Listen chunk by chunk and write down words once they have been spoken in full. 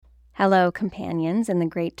Hello, companions in the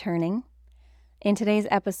Great Turning. In today's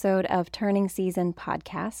episode of Turning Season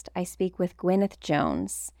podcast, I speak with Gwyneth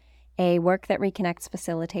Jones, a Work That Reconnects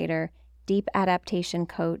facilitator, deep adaptation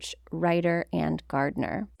coach, writer, and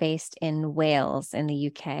gardener based in Wales in the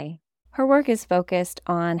UK. Her work is focused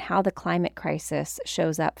on how the climate crisis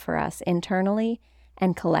shows up for us internally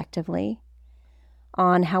and collectively,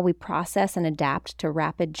 on how we process and adapt to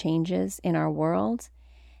rapid changes in our world,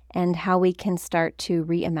 and how we can start to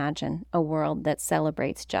reimagine a world that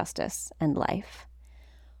celebrates justice and life.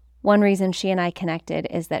 One reason she and I connected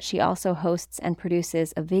is that she also hosts and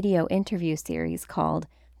produces a video interview series called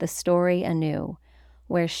The Story Anew,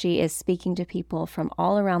 where she is speaking to people from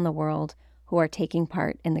all around the world who are taking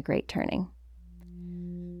part in the Great Turning.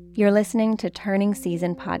 You're listening to Turning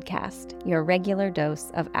Season podcast, your regular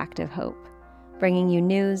dose of active hope, bringing you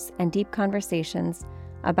news and deep conversations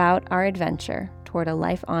about our adventure toward a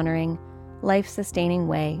life-honoring, life-sustaining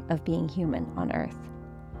way of being human on Earth.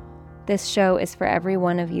 This show is for every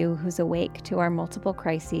one of you who's awake to our multiple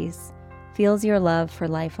crises, feels your love for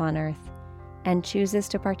life on Earth, and chooses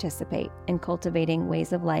to participate in cultivating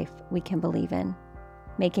ways of life we can believe in,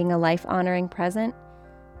 making a life-honoring present,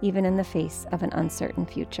 even in the face of an uncertain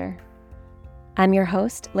future. I'm your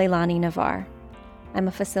host, Leilani Navar. I'm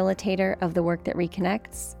a facilitator of the Work That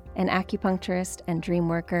Reconnects, an acupuncturist and dream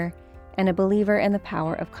worker, and a believer in the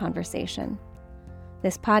power of conversation.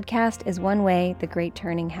 This podcast is one way the Great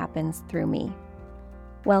Turning happens through me.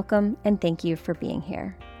 Welcome and thank you for being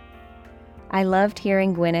here. I loved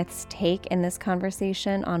hearing Gwyneth's take in this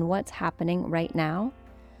conversation on what's happening right now,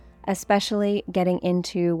 especially getting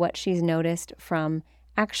into what she's noticed from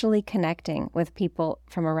actually connecting with people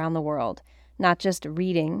from around the world, not just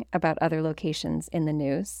reading about other locations in the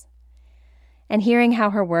news. And hearing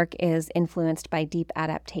how her work is influenced by deep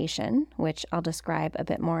adaptation, which I'll describe a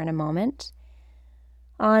bit more in a moment,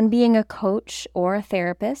 on being a coach or a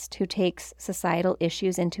therapist who takes societal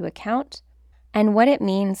issues into account, and what it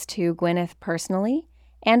means to Gwyneth personally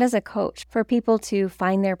and as a coach for people to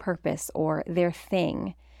find their purpose or their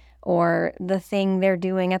thing or the thing they're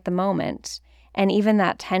doing at the moment, and even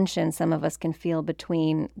that tension some of us can feel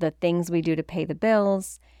between the things we do to pay the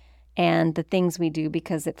bills and the things we do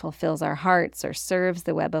because it fulfills our hearts or serves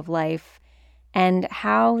the web of life, and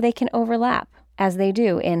how they can overlap, as they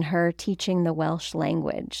do in her teaching the Welsh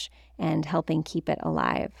language and helping keep it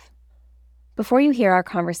alive. Before you hear our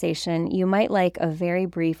conversation, you might like a very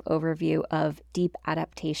brief overview of deep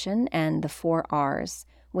adaptation and the 4 R's,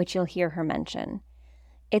 which you'll hear her mention.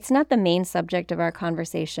 It's not the main subject of our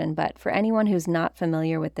conversation, but for anyone who's not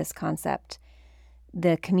familiar with this concept,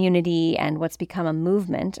 the community and what's become a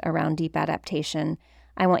movement around deep adaptation,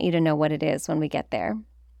 I want you to know what it is when we get there.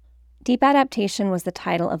 Deep Adaptation was the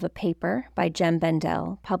title of a paper by Jem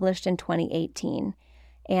Bendell, published in 2018,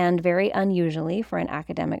 and very unusually for an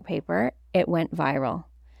academic paper, it went viral.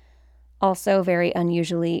 Also, very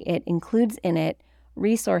unusually, it includes in it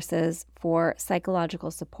resources for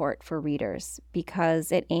psychological support for readers because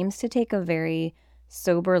it aims to take a very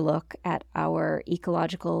sober look at our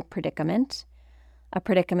ecological predicament, a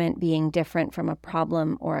predicament being different from a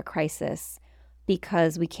problem or a crisis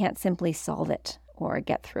because we can't simply solve it or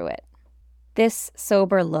get through it. This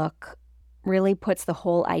sober look really puts the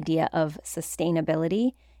whole idea of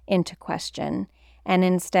sustainability into question, and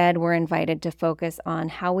instead we're invited to focus on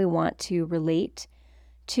how we want to relate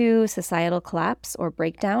to societal collapse or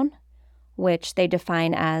breakdown, which they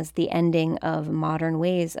define as the ending of modern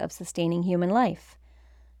ways of sustaining human life,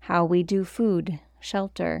 how we do food,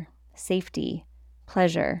 shelter, safety,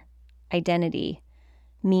 pleasure, identity,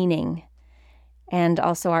 meaning, and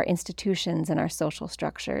also our institutions and our social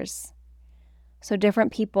structures. So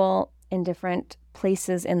different people in different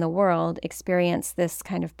places in the world experience this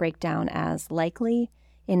kind of breakdown as likely,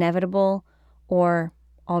 inevitable, or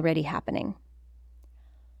already happening.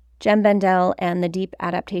 Jem Bendell and the deep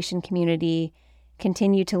adaptation community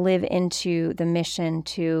continue to live into the mission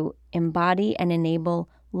to embody and enable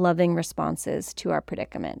loving responses to our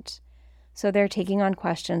predicament. So they're taking on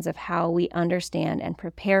questions of how we understand and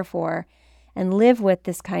prepare for and live with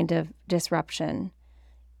this kind of disruption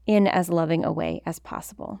in as loving a way as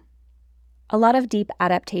possible. A lot of deep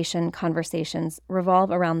adaptation conversations revolve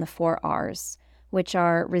around the 4 R's, which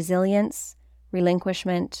are resilience,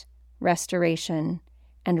 relinquishment, restoration,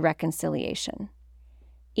 and reconciliation.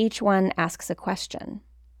 Each one asks a question.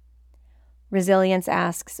 Resilience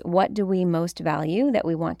asks, what do we most value that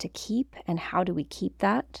we want to keep, and how do we keep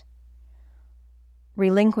that?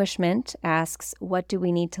 Relinquishment asks, what do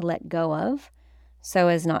we need to let go of so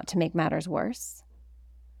as not to make matters worse?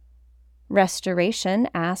 Restoration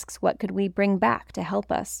asks, what could we bring back to help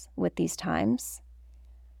us with these times?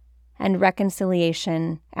 And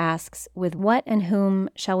reconciliation asks, with what and whom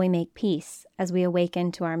shall we make peace as we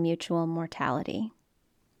awaken to our mutual mortality?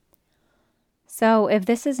 So if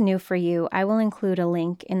this is new for you, I will include a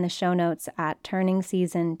link in the show notes at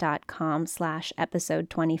turningseason.com/episode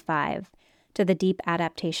 25 to the Deep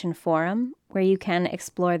Adaptation Forum, where you can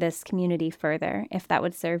explore this community further if that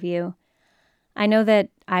would serve you. I know that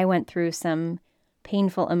I went through some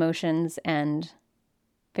painful emotions and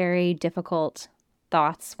very difficult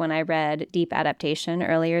thoughts when I read Deep Adaptation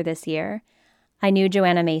earlier this year. I knew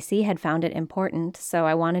Joanna Macy had found it important, so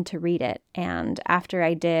I wanted to read it. And after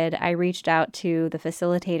I did, I reached out to the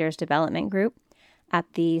Facilitators Development Group at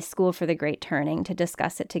the School for the Great Turning to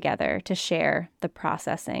discuss it together, to share the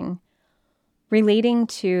processing. Relating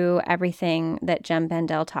to everything that Jem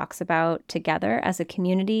Bendell talks about together as a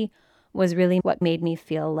community was really what made me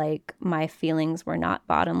feel like my feelings were not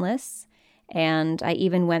bottomless. And I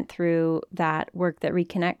even went through that Work That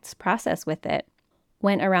Reconnects process with it.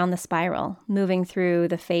 Went around the spiral, moving through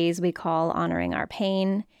the phase we call honoring our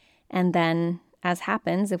pain, and then, as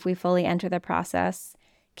happens if we fully enter the process,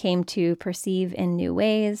 came to perceive in new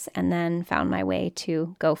ways, and then found my way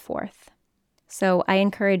to go forth. So I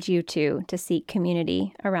encourage you to seek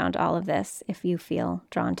community around all of this if you feel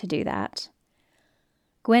drawn to do that.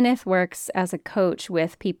 Gwyneth works as a coach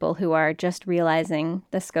with people who are just realizing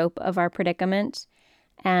the scope of our predicament.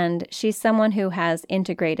 And she's someone who has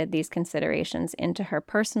integrated these considerations into her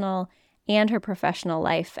personal and her professional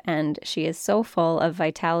life, and she is so full of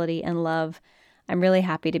vitality and love. I'm really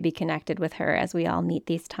happy to be connected with her as we all meet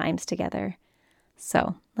these times together.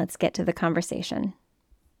 So let's get to the conversation.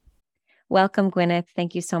 Welcome, Gwyneth.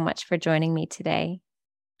 Thank you so much for joining me today.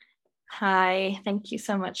 Hi, thank you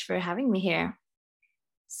so much for having me here.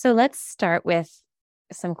 So let's start with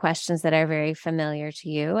some questions that are very familiar to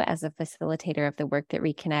you as a facilitator of the Work That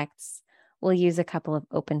Reconnects. We'll use a couple of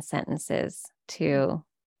open sentences to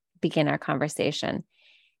begin our conversation.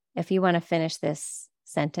 If you want to finish this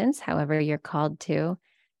sentence, however you're called to,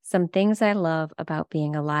 some things I love about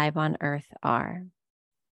being alive on Earth are.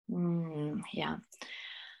 Yeah.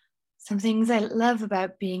 Some things I love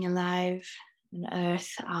about being alive on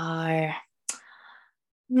Earth are,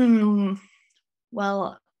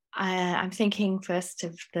 well, I'm thinking first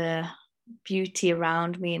of the beauty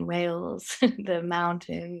around me in Wales, the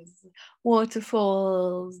mountains,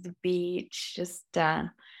 waterfalls, the beach, just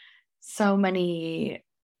so many,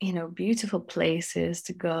 beautiful places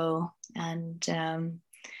to go. And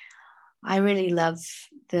I really love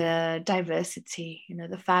the diversity,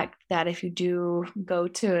 the fact that if you do go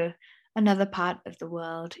to another part of the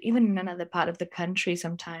world, even another part of the country,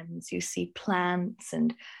 sometimes you see plants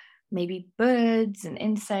and maybe birds and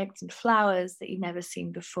insects and flowers that you've never seen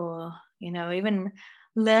before, even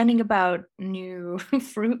learning about new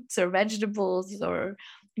fruits or vegetables or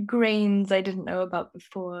grains I didn't know about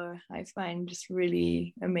before, I find just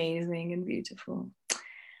really amazing and beautiful.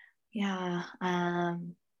 Yeah.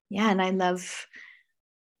 And I love,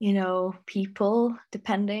 people,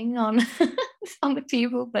 depending on on the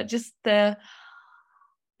people, but just the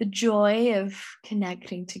joy of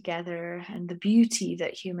connecting together and the beauty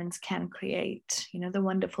that humans can create, the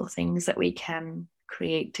wonderful things that we can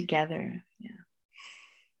create together.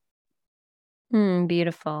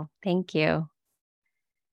 Beautiful. Thank you.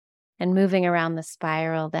 And moving around the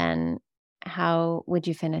spiral, then, how would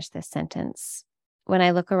you finish this sentence? When I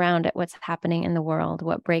look around at what's happening in the world,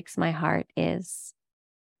 what breaks my heart is.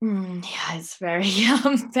 Yeah, it's very,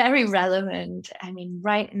 very relevant. I mean,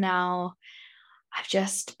 right now, I've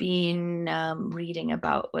just been reading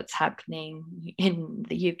about what's happening in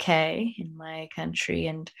the UK, in my country,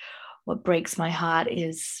 and what breaks my heart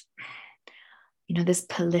is, this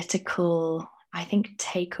political, I think,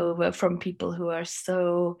 takeover from people who are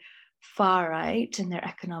so far right in their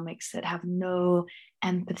economics that have no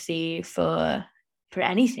empathy for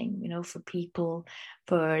anything, for people,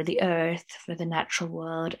 for the earth, for the natural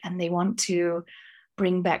world, and they want to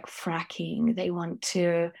bring back fracking. They want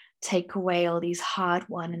to take away all these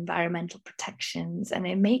hard-won environmental protections, and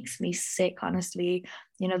it makes me sick, honestly.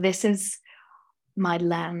 This is my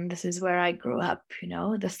land. This is where I grew up.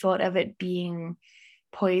 The thought of it being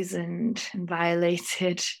poisoned and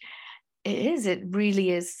violated, it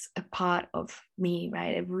really is a part of me,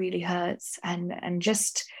 right? It really hurts, and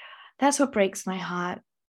just that's what breaks my heart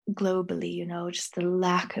globally. Just the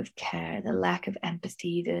lack of care, the lack of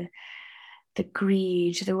empathy, the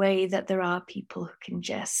greed, the way that there are people who can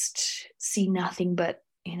just see nothing but,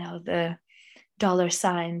 the dollar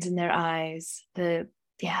signs in their eyes, the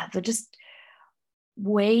just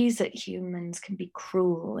ways that humans can be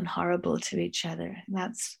cruel and horrible to each other. And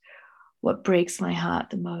that's what breaks my heart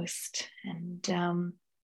the most. And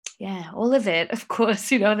yeah, all of it, of course,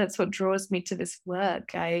 that's what draws me to this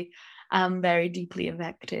work. I am very deeply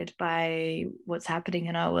affected by what's happening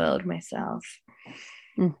in our world myself.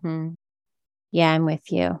 Mm-hmm. Yeah, I'm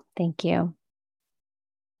with you. Thank you.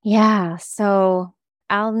 Yeah. So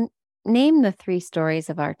I'll name the three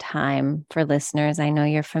stories of our time for listeners. I know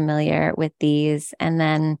you're familiar with these. And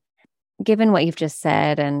then, given what you've just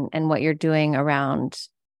said and what you're doing around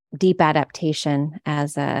deep adaptation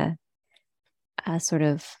as a sort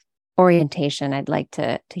of orientation, I'd like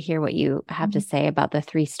to hear what you have to say about the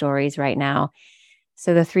three stories right now.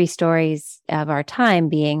 So the three stories of our time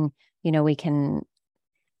being, we can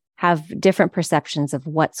have different perceptions of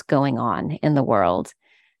what's going on in the world.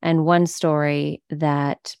 And one story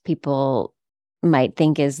that people might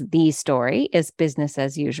think is the story is business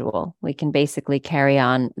as usual. We can basically carry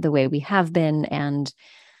on the way we have been and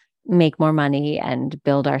make more money and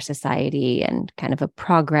build our society, and kind of a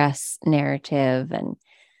progress narrative, and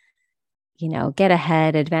get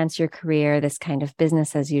ahead, advance your career, this kind of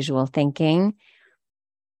business as usual thinking.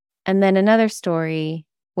 And then another story,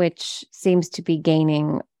 which seems to be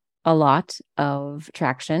gaining a lot of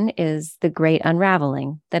traction, is the great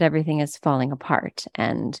unraveling, that everything is falling apart,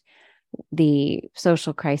 and the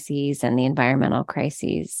social crises and the environmental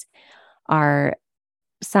crises are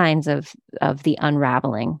signs of the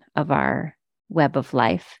unraveling of our web of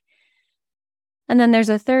life. And then there's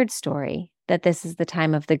a third story, that this is the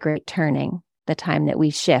time of the great turning, the time that we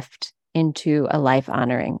shift into a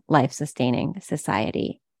life-honoring, life-sustaining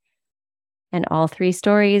society. And all three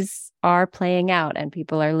stories are playing out, and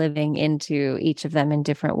people are living into each of them in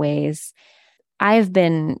different ways. I've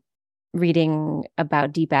been reading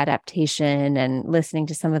about deep adaptation and listening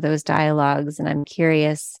to some of those dialogues, and I'm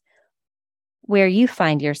curious where you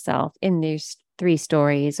find yourself in these three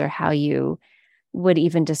stories, or how you would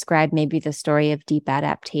even describe maybe the story of deep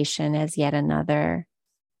adaptation as yet another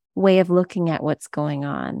way of looking at what's going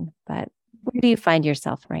on. But where do you find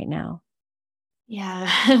yourself right now? Yeah,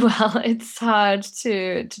 well, it's hard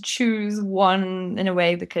to choose one in a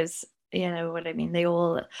way, because you know what I mean. They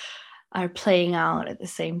all are playing out at the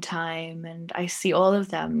same time, and I see all of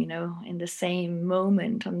them, in the same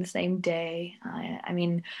moment on the same day. I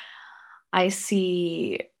mean, I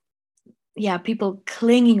see, yeah, people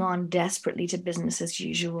clinging on desperately to business as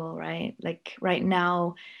usual, right? Like right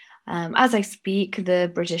now, as I speak, the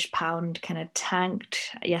British pound kind of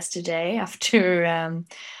tanked yesterday after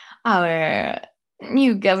our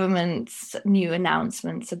new government's new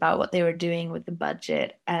announcements about what they were doing with the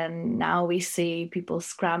budget. And now we see people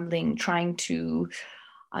scrambling, trying to,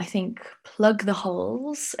 I think, plug the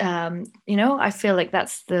holes. I feel like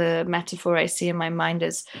that's the metaphor I see in my mind,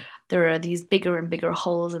 is there are these bigger and bigger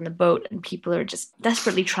holes in the boat, and people are just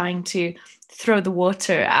desperately trying to throw the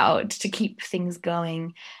water out to keep things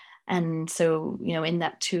going. And so, in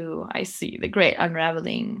that too, I see the great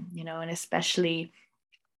unraveling, and especially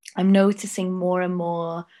I'm noticing more and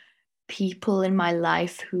more people in my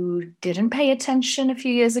life who didn't pay attention a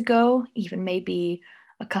few years ago, even maybe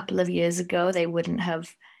a couple of years ago. They wouldn't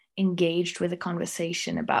have engaged with a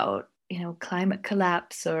conversation about, climate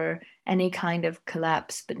collapse or any kind of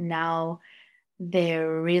collapse. But now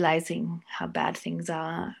they're realizing how bad things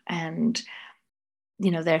are, and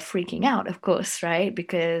they're freaking out, of course, right?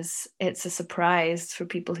 Because it's a surprise for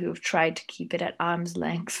people who have tried to keep it at arm's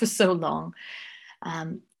length for so long.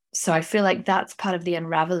 Um, so I feel like that's part of the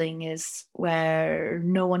unraveling, is where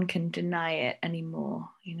no one can deny it anymore,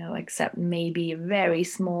 except maybe a very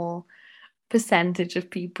small percentage of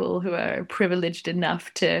people who are privileged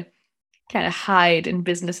enough to kind of hide in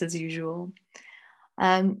business as usual.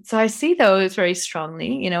 So I see those very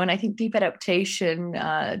strongly, and I think deep adaptation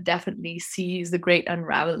definitely sees the great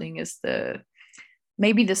unraveling as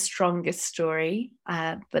maybe the strongest story.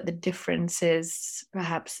 But the difference is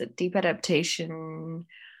perhaps that deep adaptation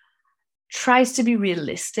tries to be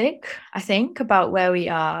realistic, I think, about where we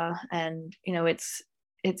are. And,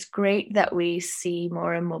 it's great that we see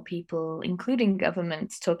more and more people, including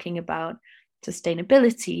governments, talking about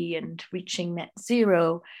sustainability and reaching net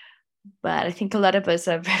zero. But I think a lot of us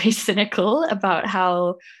are very cynical about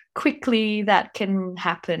how quickly that can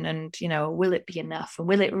happen, and will it be enough, and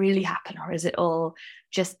will it really happen, or is it all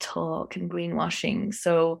just talk and greenwashing?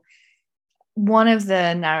 So one of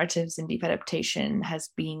the narratives in deep adaptation has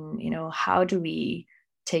been, how do we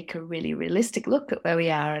take a really realistic look at where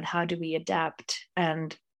we are, and how do we adapt?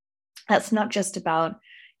 And that's not just about,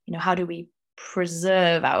 how do we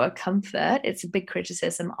preserve our comfort? It's a big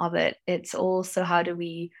criticism of it. It's also, how do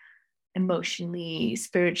we emotionally,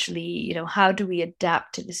 spiritually, how do we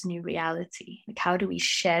adapt to this new reality? Like, how do we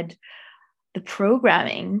shed the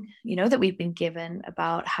programming, that we've been given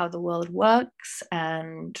about how the world works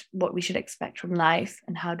and what we should expect from life,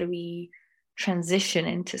 and how do we transition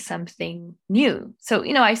into something new. So,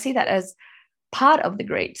 I see that as part of the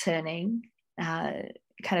great turning, kind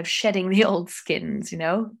of shedding the old skins,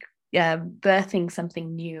 birthing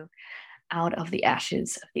something new out of the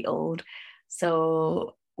ashes of the old.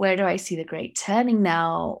 So where do I see the great turning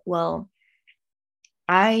now? Well,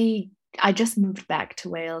 I just moved back to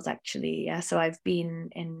Wales, actually. So I've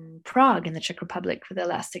been in Prague in the Czech Republic for the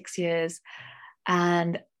last 6 years.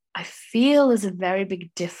 And I feel there's a very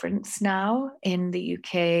big difference now in the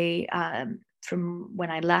UK from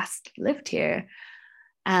when I last lived here.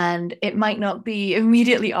 And it might not be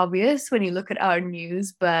immediately obvious when you look at our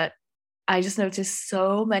news, but I just noticed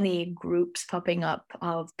so many groups popping up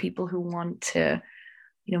of people who want to,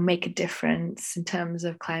 make a difference in terms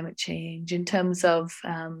of climate change, in terms of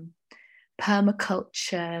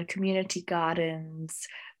permaculture, community gardens,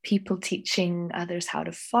 people teaching others how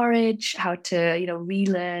to forage, how to,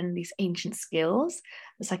 relearn these ancient skills.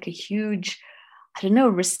 There's like a huge, I don't know,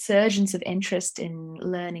 resurgence of interest in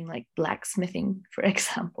learning like blacksmithing, for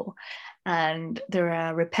example. And there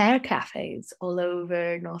are repair cafes all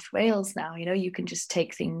over North Wales now. You can just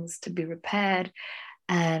take things to be repaired.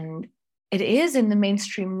 And it is in the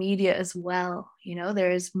mainstream media as well.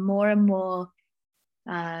 There is more and more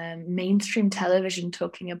mainstream television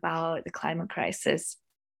talking about the climate crisis.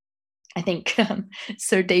 I think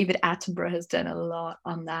Sir David Attenborough has done a lot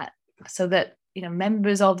on that, so that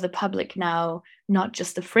members of the public now, not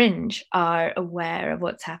just the fringe, are aware of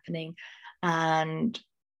what's happening, and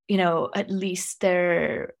at least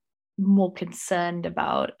they're more concerned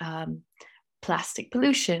about plastic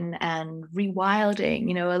pollution and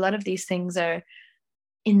rewilding. A lot of these things are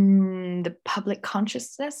in the public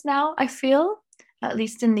consciousness now, I feel, at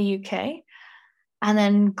least in the UK. And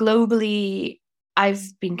then globally, I've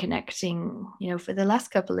been connecting, for the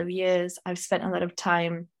last couple of years. I've spent a lot of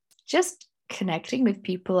time just connecting with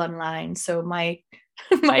people online. So my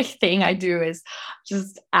thing I do is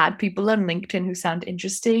just add people on LinkedIn who sound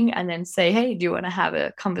interesting, and then say, hey, do you want to have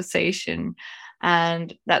a conversation?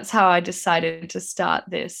 And that's how I decided to start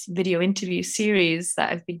this video interview series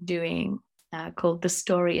that I've been doing, called The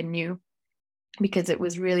Story Anew, because it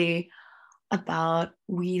was really about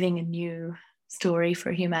weaving a new story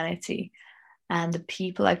for humanity. And the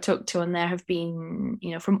people I've talked to on there have been,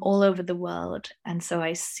 from all over the world. And so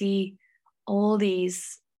I see all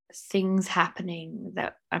these things happening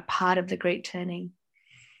that are part of the Great Turning.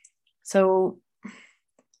 So,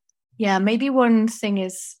 yeah, maybe one thing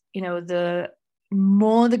is, the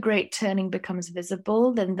more the Great Turning becomes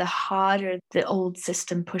visible, then the harder the old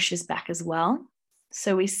system pushes back as well.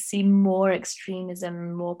 So we see more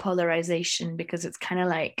extremism, more polarization, because it's kind of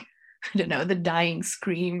like, I don't know, the dying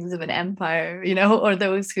screams of an empire, or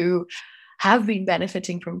those who have been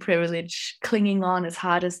benefiting from privilege, clinging on as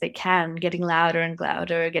hard as they can, getting louder and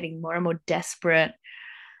louder, getting more and more desperate.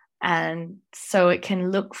 And so it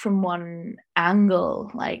can look from one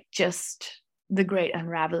angle like just the great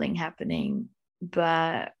unraveling happening.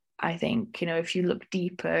 But I think, if you look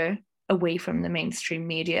deeper away from the mainstream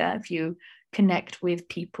media, if you connect with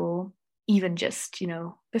people, even just,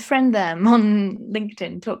 befriend them on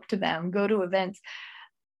LinkedIn, talk to them, go to events,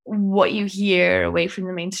 what you hear away from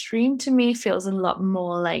the mainstream, to me, feels a lot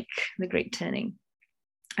more like the Great Turning.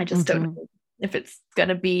 I just don't know if it's going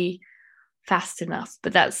to be fast enough,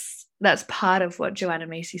 but that's part of what Joanna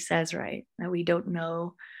Macy says, right? That we don't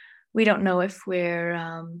know if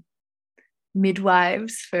we're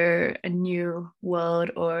midwives for a new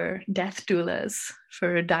world or death doulas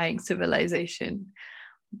for a dying civilization,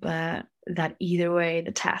 but that either way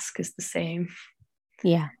the task is the same.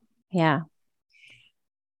 Yeah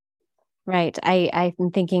Right. I've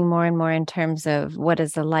been thinking more and more in terms of what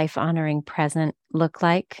does a life-honoring present look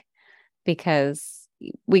like, because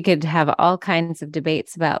we could have all kinds of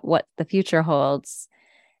debates about what the future holds,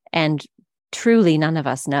 and truly none of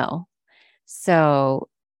us know. So,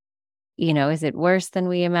 is it worse than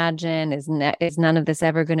we imagine? Is none of this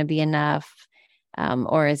ever going to be enough?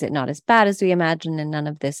 Or is it not as bad as we imagine and none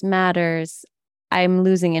of this matters? I'm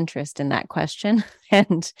losing interest in that question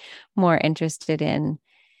and more interested in,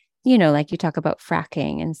 like you talk about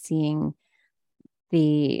fracking and seeing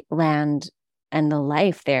the land and the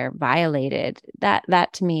life there violated.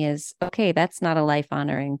 That to me is, okay, that's not a life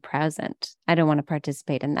honoring present. I don't want to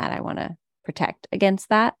participate in that. I want to protect against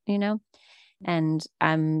that, and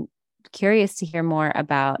I'm curious to hear more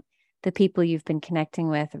about the people you've been connecting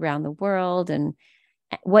with around the world and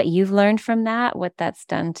what you've learned from that, what that's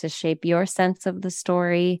done to shape your sense of the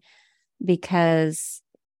story, because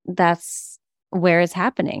that's where it's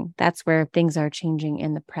happening. That's where things are changing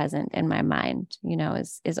in the present in my mind,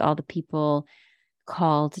 is all the people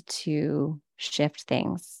called to shift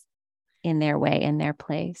things in their way, in their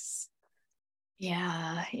place.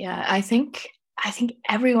 Yeah. I think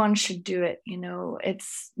everyone should do it.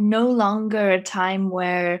 It's no longer a time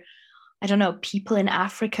where, I don't know, people in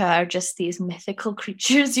Africa are just these mythical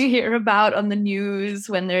creatures you hear about on the news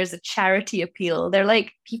when there's a charity appeal. They're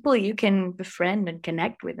like people you can befriend and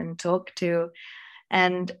connect with and talk to.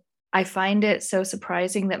 And I find it so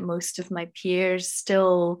surprising that most of my peers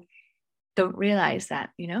still don't realize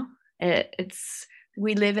that, it's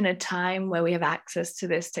we live in a time where we have access to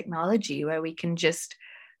this technology where we can just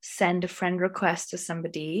send a friend request to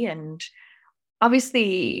somebody. And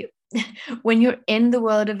obviously, when you're in the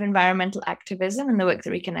world of environmental activism and the work that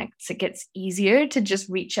reconnects, it gets easier to just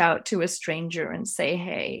reach out to a stranger and say,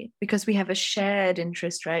 hey, because we have a shared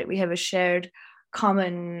interest, right? We have a shared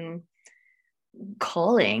common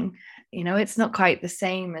calling. It's not quite the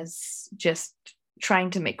same as just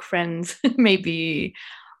trying to make friends, maybe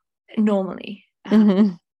normally.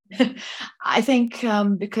 Mm-hmm. I think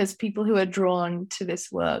because people who are drawn to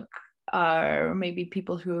this work are maybe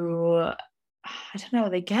people who, I don't know,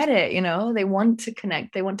 they get it, they want to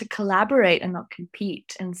connect, they want to collaborate and not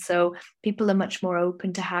compete. And so people are much more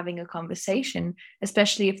open to having a conversation,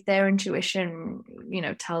 especially if their intuition,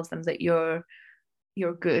 tells them that you're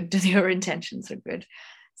good, your intentions are good.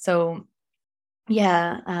 So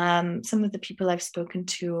yeah, some of the people I've spoken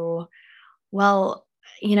to, well,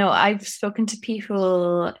 I've spoken to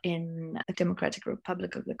people in the Democratic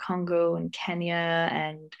Republic of the Congo and Kenya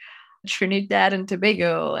and Trinidad and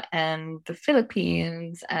Tobago and the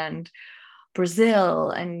Philippines and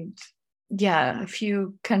Brazil and a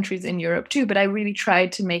few countries in Europe too. But I really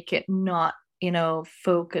tried to make it not,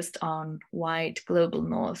 focused on white global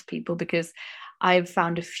north people, because I've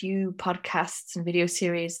found a few podcasts and video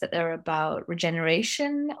series that are about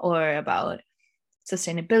regeneration or about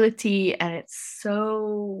sustainability, and it's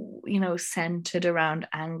so centered around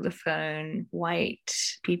anglophone white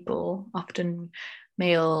people, often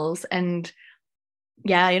males. And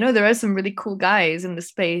there are some really cool guys in the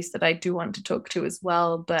space that I do want to talk to as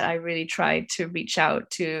well, but I really tried to reach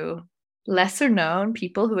out to lesser known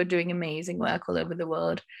people who are doing amazing work all over the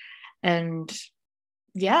world. And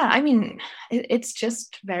it's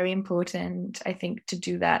just very important, I think, to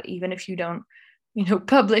do that, even if you don't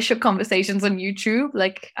publish your conversations on YouTube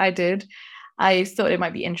like I did. I thought it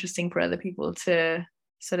might be interesting for other people to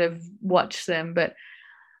sort of watch them, but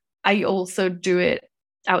I also do it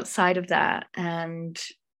outside of that. And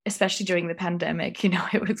especially during the pandemic,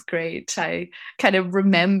 it was great. I kind of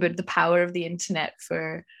remembered the power of the internet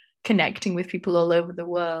for connecting with people all over the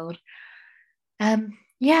world.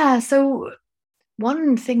 So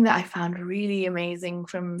one thing that I found really amazing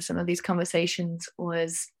from some of these conversations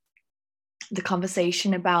was the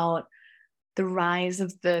conversation about the rise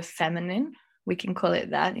of the feminine, we can call it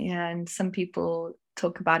that. Yeah, and some people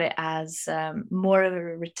talk about it as more of a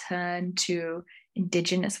return to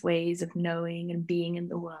indigenous ways of knowing and being in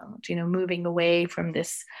the world, moving away from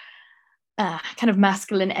this kind of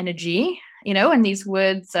masculine energy, and these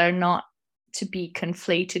words are not to be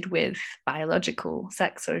conflated with biological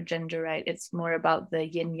sex or gender, right? It's more about the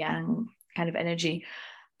yin yang kind of energy.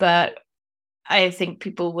 But I think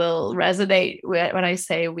people will resonate when I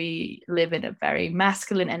say we live in a very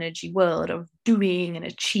masculine energy world of doing and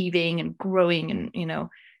achieving and growing and,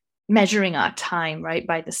 measuring our time, right,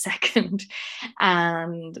 by the second.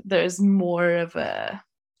 And there's more of a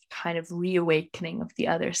kind of reawakening of the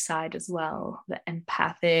other side as well, the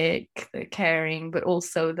empathic, the caring, but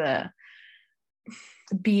also the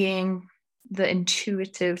being, the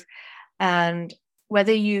intuitive. And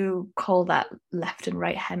whether you call that left and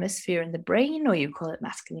right hemisphere in the brain, or you call it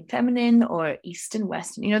masculine, feminine, or east and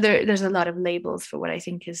west, there's a lot of labels for what I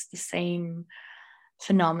think is the same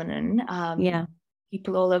phenomenon.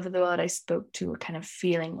 People all over the world I spoke to were kind of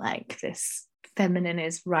feeling like this feminine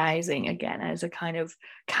is rising again as a kind of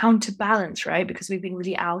counterbalance, right? Because we've been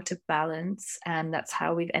really out of balance, and that's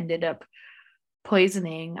how we've ended up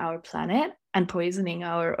poisoning our planet and poisoning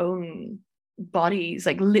our own bodies,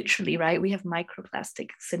 like literally, right? We have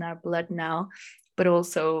microplastics in our blood now, but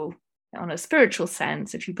also on a spiritual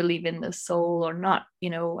sense, if you believe in the soul or not,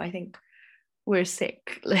 I think we're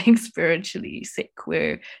sick, like spiritually sick.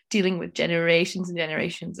 We're dealing with generations and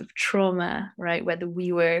generations of trauma, right? Whether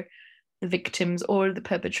we were the victims or the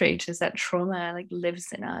perpetrators, that trauma like lives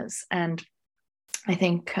in us. And I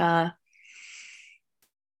think I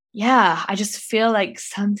just feel like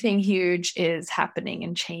something huge is happening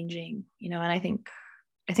and changing, and I think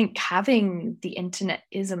I think having the internet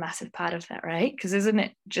is a massive part of that, right? Because isn't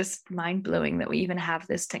it just mind-blowing that we even have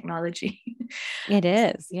this technology? It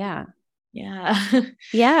is. Yeah. Yeah.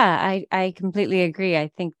 Yeah, I completely agree.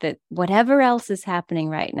 I think that whatever else is happening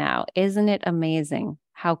right now, isn't it amazing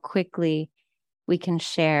how quickly we can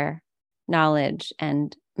share knowledge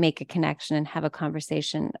and make a connection and have a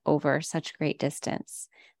conversation over such great distance?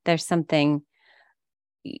 There's something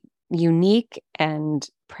unique and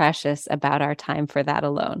precious about our time for that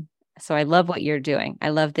alone. So I love what you're doing.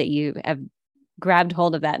 I love that you have grabbed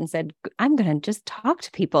hold of that and said, I'm going to just talk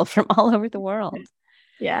to people from all over the world.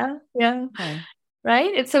 Yeah. Yeah. Okay.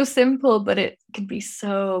 Right? It's so simple, but it can be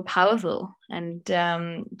so powerful. And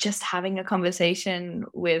just having a conversation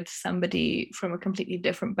with somebody from a completely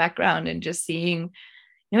different background and just seeing,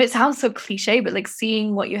 it sounds so cliche, but like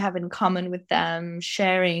seeing what you have in common with them,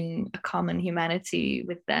 sharing a common humanity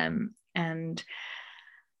with them. And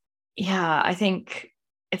yeah, I think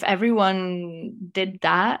if everyone did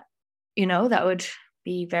that, that would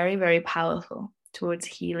be very, very powerful towards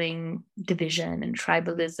healing division and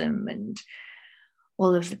tribalism and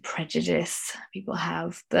all of the prejudice people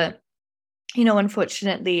have. But,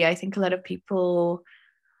 unfortunately, I think a lot of people,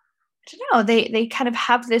 I don't know, they kind of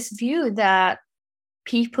have this view that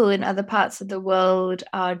people in other parts of the world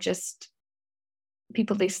are just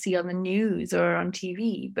people they see on the news or on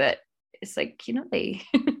TV. But it's like, they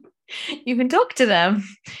you can talk to them.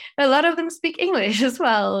 A lot of them speak English as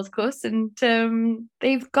well, of course, and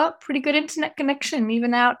they've got pretty good internet connection.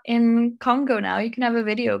 Even out in Congo now, you can have a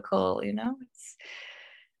video call. It's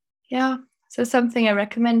yeah. So something I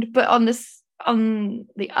recommend. But on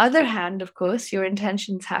the other hand, of course, your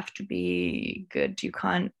intentions have to be good. You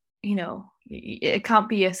can't, it can't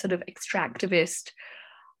be a sort of extractivist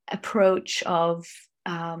approach of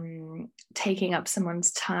taking up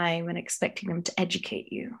someone's time and expecting them to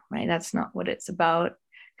educate you, right? That's not what it's about,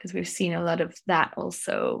 because we've seen a lot of that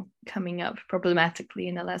also coming up problematically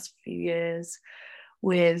in the last few years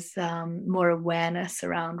with more awareness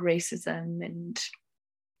around racism. And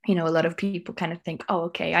a lot of people kind of think, oh,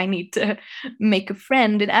 okay, I need to make a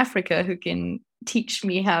friend in Africa who can teach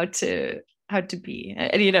me how to be.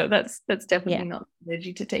 And that's definitely not the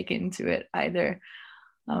energy to take into it either.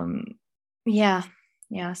 Yeah.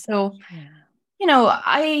 So,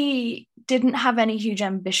 I didn't have any huge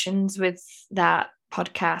ambitions with that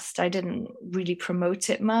podcast. I didn't really promote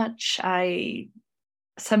it much. I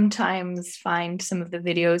sometimes find some of the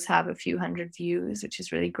videos have a few hundred views, which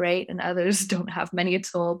is really great, and others don't have many at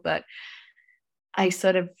all. But I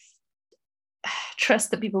sort of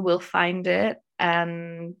trust that people will find it,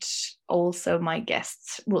 and also my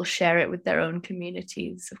guests will share it with their own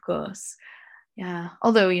communities, of course. Yeah.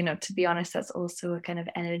 Although, to be honest, that's also a kind of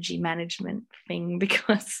energy management thing,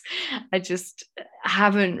 because I just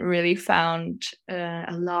haven't really found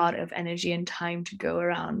a lot of energy and time to go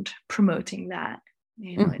around promoting that.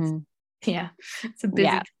 It's a busy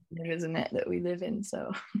time, isn't it, that we live in?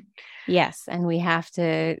 So yes, and we have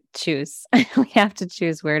to choose. We have to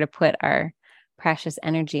choose where to put our precious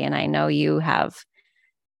energy. And I know you have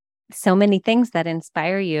so many things that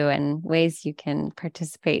inspire you and ways you can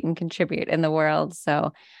participate and contribute in the world.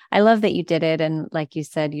 So I love that you did it. And like you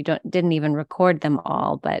said, you didn't even record them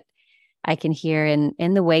all, but I can hear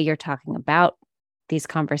in the way you're talking about these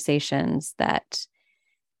conversations that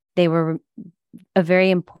they were a very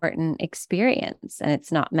important experience. And it's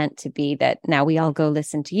not meant to be that now we all go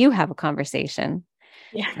listen to you have a conversation.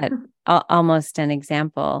 yeah. Almost an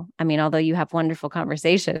example. I mean, although you have wonderful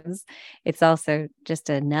conversations, it's also just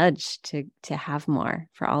a nudge to have more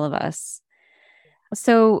for all of us.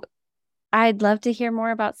 So I'd love to hear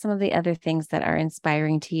more about some of the other things that are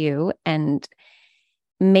inspiring to you. And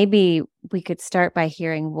maybe we could start by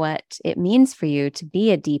hearing what it means for you to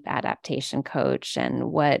be a deep adaptation coach,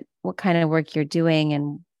 and what kind of work you're doing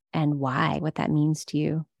and why, what that means to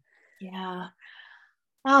you. Yeah.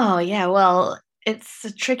 Oh, yeah. Well, it's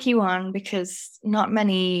a tricky one, because not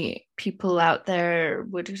many people out there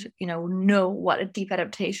would, know what a deep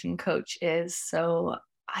adaptation coach is. So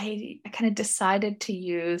I kind of decided to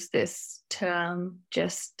use this term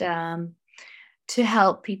just to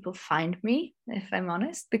help people find me, if I'm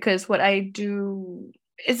honest, because what I do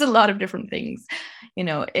is a lot of different things.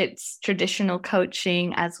 It's traditional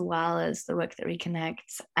coaching as well as the work that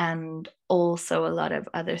reconnects, and also a lot of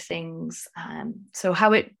other things. So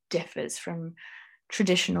how it differs from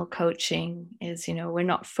traditional coaching is, we're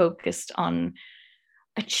not focused on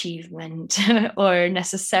achievement or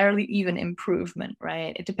necessarily even improvement,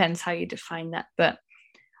 right? It depends how you define that. But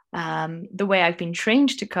the way I've been trained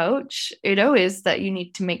to coach, is that you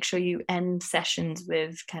need to make sure you end sessions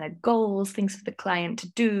with kind of goals, things for the client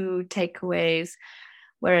to do, takeaways,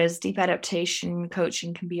 Whereas deep adaptation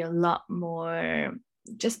coaching can be a lot more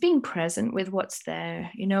just being present with what's there.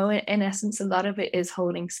 In essence, a lot of it is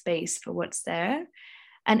holding space for what's there.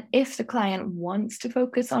 And if the client wants to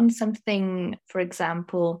focus on something, for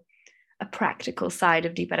example, a practical side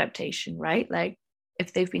of deep adaptation, right? Like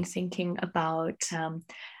if they've been thinking about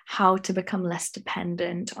how to become less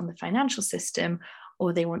dependent on the financial system,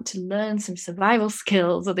 or they want to learn some survival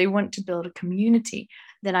skills, or they want to build a community,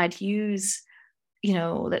 then I'd use,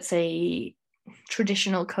 let's say,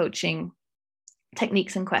 traditional coaching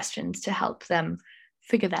techniques and questions to help them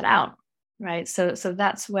figure that out, right? So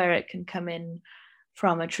that's where it can come in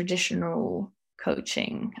from a traditional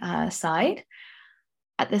coaching side.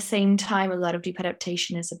 At the same time, a lot of deep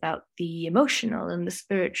adaptation is about the emotional and the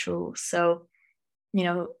spiritual. So,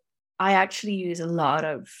 I actually use a lot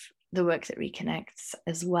of the work that reconnects,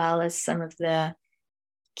 as well as some of the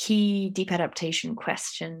key deep adaptation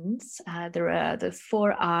questions. There are the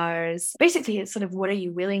 4 R's. Basically, it's sort of, what are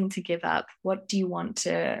you willing to give up? What do you want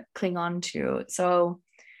to cling on to? So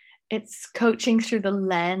it's coaching through the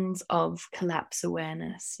lens of collapse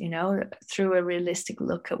awareness, through a realistic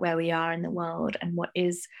look at where we are in the world and what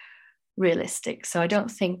is realistic. So I don't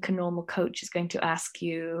think a normal coach is going to ask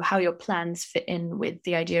you how your plans fit in with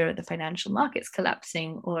the idea of the financial markets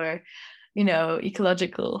collapsing, or,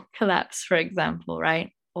 ecological collapse, for example,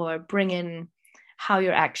 right? Or bring in how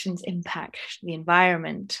your actions impact the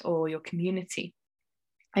environment or your community.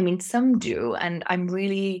 I mean, some do, and I'm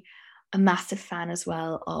really a massive fan as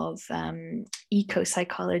well of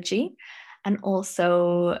eco-psychology, and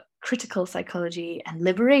also critical psychology and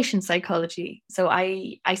liberation psychology. So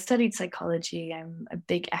I studied psychology. I'm a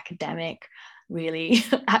big academic, really,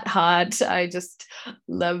 at heart. I just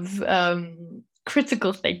love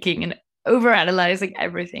critical thinking and overanalyzing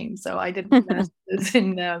everything. So I did a master's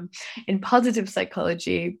in positive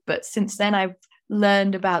psychology, but since then I've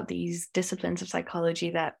learned about these disciplines of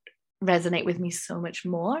psychology that resonate with me so much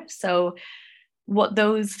more. So what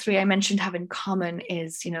those 3 I mentioned have in common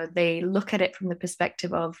is, they look at it from the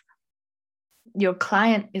perspective of your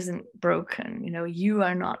client isn't broken. You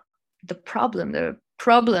are not the problem. The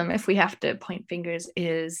problem, if we have to point fingers,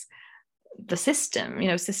 is the system,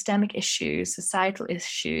 systemic issues, societal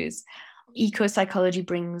issues. Eco-psychology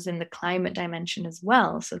brings in the climate dimension as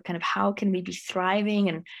well. So kind of how can we be thriving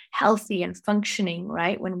and healthy and functioning,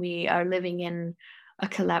 right, when we are living in a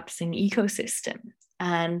collapsing ecosystem?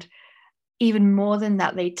 And even more than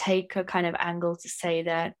that, they take a kind of angle to say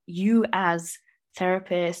that you, as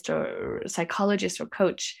therapist or psychologist or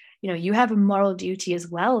coach, you have a moral duty as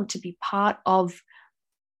well to be part of,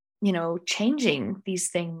 changing these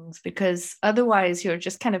things, because otherwise you're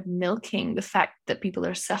just kind of milking the fact that people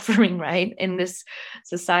are suffering, right, in this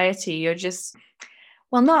society. You're just,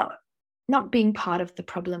 well, not being part of the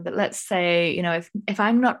problem, but let's say, if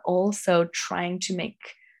I'm not also trying to make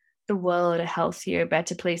the world a healthier,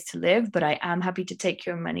 better place to live, but I am happy to take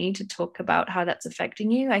your money to talk about how that's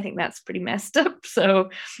affecting you, I think that's pretty messed up.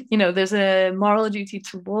 So, there's a moral duty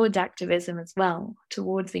towards activism as well,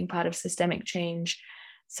 towards being part of systemic change.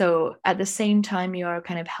 So at the same time, you're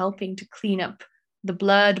kind of helping to clean up the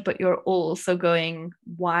blood, but you're also going,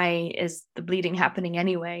 why is the bleeding happening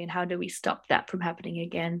anyway? And how do we stop that from happening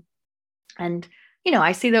again? And,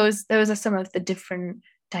 I see those are some of the different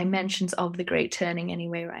dimensions of the Great Turning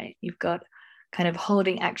anyway, right? You've got kind of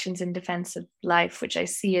holding actions in defense of life, which I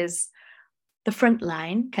see as the front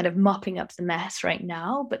line, kind of mopping up the mess right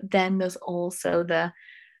now. But then there's also the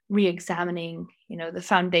re-examining, the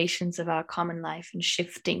foundations of our common life and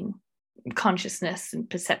shifting consciousness and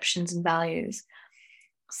perceptions and values.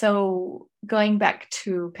 So going back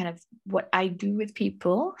to kind of what I do with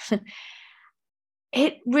people,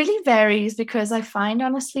 it really varies, because I find,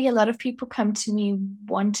 honestly, a lot of people come to me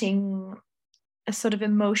wanting a sort of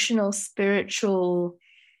emotional, spiritual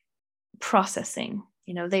processing.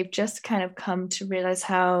 They've just kind of come to realize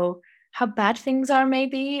how bad things are,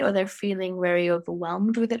 maybe, or they're feeling very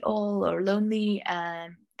overwhelmed with it all, or lonely,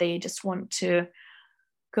 and they just want to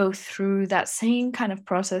go through that same kind of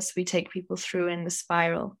process we take people through in the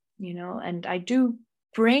spiral, and I do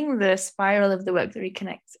bring the spiral of the work that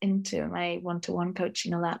reconnects into my one-to-one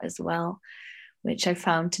coaching a lot as well, which I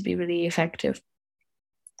found to be really effective.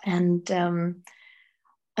 And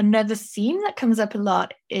another theme that comes up a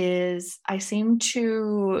lot is I seem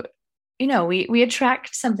to, we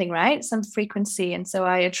attract something, right? Some frequency. And so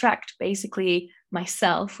I attract basically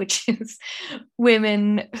myself, which is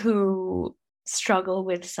women who struggle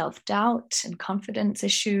with self-doubt and confidence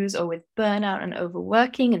issues, or with burnout and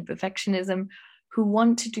overworking and perfectionism, who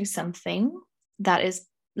want to do something that is,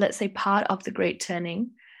 let's say, part of the Great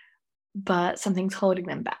Turning, but something's holding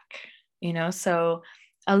them back, So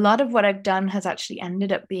a lot of what I've done has actually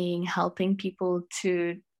ended up being helping people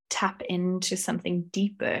to tap into something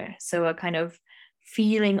deeper. So a kind of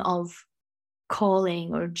feeling of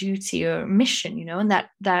calling or duty or mission, and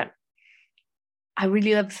that I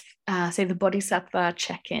really love, say, the Bodhisattva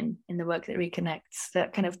check-in in the work that reconnects.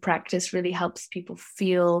 That kind of practice really helps people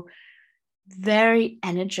feel very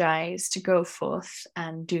energized to go forth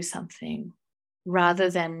and do something, rather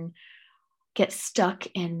than get stuck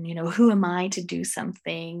in, who am I to do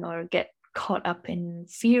something, or get caught up in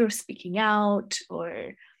fear of speaking out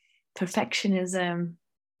or perfectionism.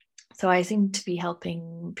 So I seem to be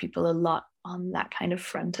helping people a lot on that kind of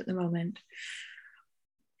front at the moment.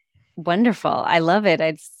 Wonderful. I love it.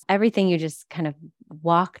 It's everything you just kind of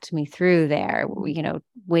walked me through there,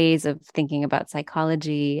 ways of thinking about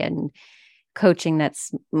psychology and coaching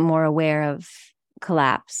that's more aware of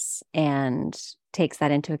collapse and takes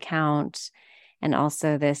that into account. And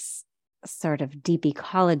also this sort of deep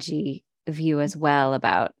ecology view as well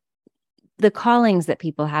about the callings that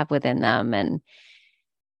people have within them. And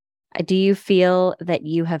do you feel that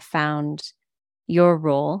you have found your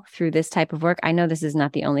role through this type of work? I know this is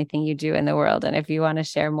not the only thing you do in the world. And if you want to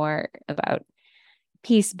share more about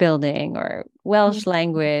peace building or Welsh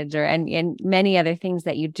language and many other things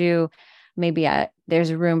that you do, maybe there's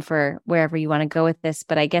a room for wherever you want to go with this.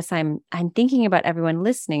 But I guess I'm thinking about everyone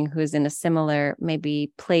listening who's in a similar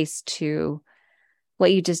maybe place to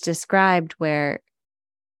what you just described, where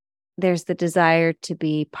there's the desire to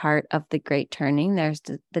be part of the great turning. There's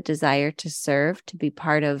the desire to serve, to be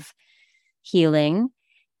part of healing,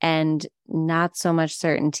 and not so much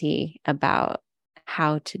certainty about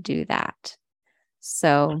how to do that.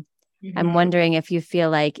 So I'm wondering if you feel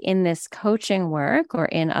like in this coaching work or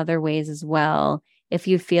in other ways as well, if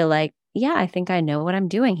you feel like, yeah, I think I know what I'm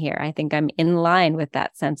doing here. I think I'm in line with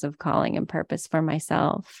that sense of calling and purpose for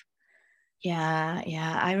myself. Yeah.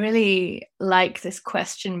 I really like this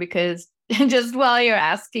question because just while you're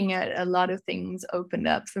asking it, a lot of things opened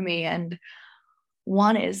up for me. And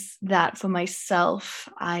one is that for myself,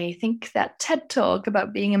 I think that TED Talk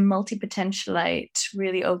about being a multi-potentialite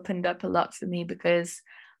really opened up a lot for me because,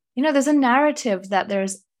 there's a narrative that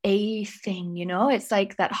there's a thing, it's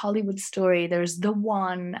like that Hollywood story. There's the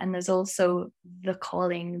one, and there's also the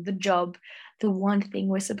calling, the job, the one thing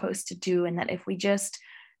we're supposed to do. And that if we just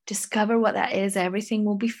discover what that is, everything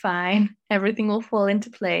will be fine. Everything will fall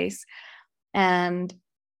into place. And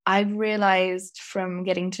I've realized from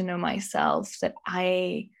getting to know myself that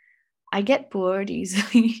I get bored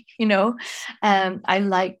easily, I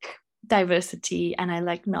like diversity and I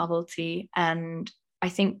like novelty. And I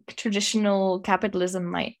think traditional capitalism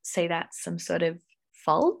might say that's some sort of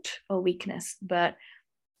fault or weakness, but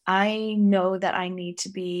I know that I need to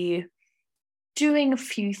be doing a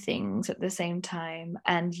few things at the same time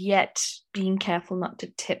and yet being careful not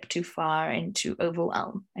to tip too far into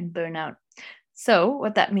overwhelm and burnout. So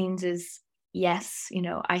what that means is, yes,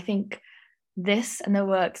 I think this and the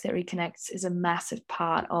work that reconnects is a massive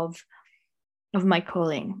part of my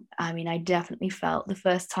calling. I mean, I definitely felt the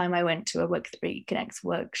first time I went to a Work That Reconnects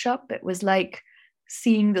workshop, it was like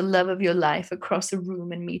seeing the love of your life across a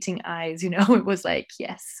room and meeting eyes. It was like,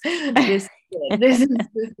 yes, this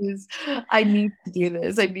is, I need to do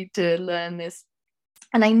this. I need to learn this.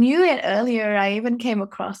 And I knew it earlier. I even came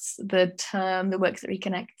across the term, the Work That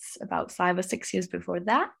Reconnects, about 5 or 6 years before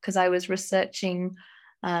that, because I was researching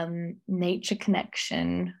nature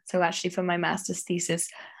connection. So actually for my master's thesis,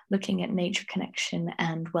 looking at nature connection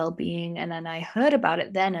and well-being. And then I heard about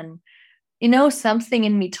it then, and something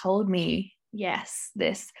in me told me, yes,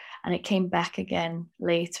 this, and it came back again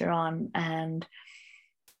later on. And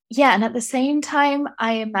yeah, and at the same time,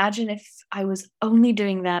 I imagine if I was only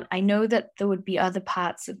doing that, I know that there would be other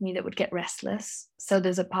parts of me that would get restless. So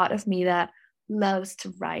there's a part of me that loves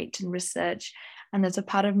to write and research, and there's a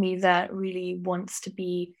part of me that really wants to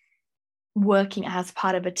be working as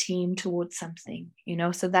part of a team towards something,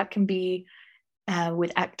 so that can be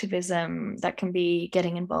with activism, that can be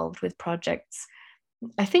getting involved with projects.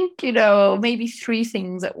 I think, maybe 3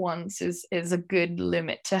 things at once is a good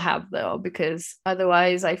limit to have, though, because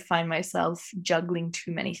otherwise I find myself juggling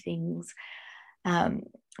too many things.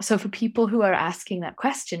 So for people who are asking that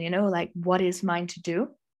question, like, what is mine to do?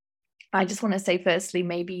 I just want to say, firstly,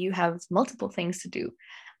 maybe you have multiple things to do.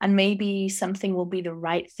 And maybe something will be the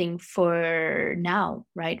right thing for now,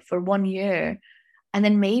 right? For 1 year. And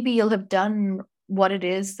then maybe you'll have done what it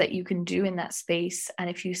is that you can do in that space. And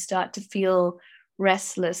if you start to feel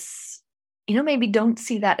restless, maybe don't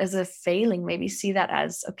see that as a failing. Maybe see that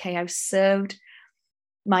as, okay, I've served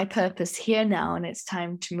my purpose here now and it's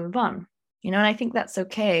time to move on. And I think that's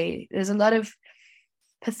okay. There's a lot of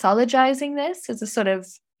pathologizing this as a sort of,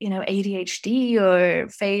 ADHD or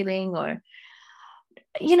failing, or,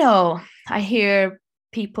 I hear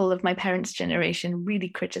people of my parents' generation really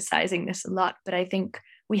criticizing this a lot, but I think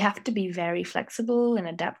we have to be very flexible and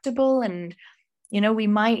adaptable. And, we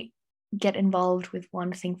might get involved with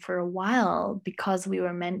one thing for a while because we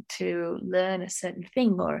were meant to learn a certain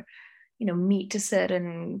thing, or, meet a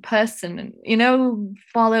certain person and,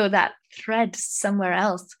 follow that thread somewhere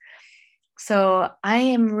else. So I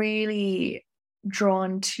am really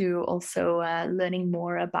drawn to also learning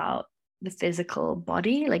more about the physical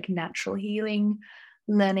body, like natural healing,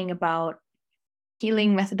 learning about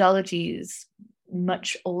healing methodologies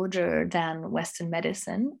much older than Western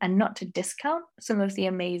medicine, and not to discount some of the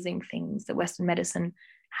amazing things that Western medicine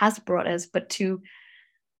has brought us, but to,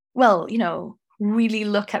 well, really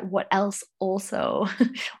look at what else also,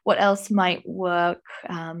 what else might work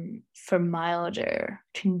for milder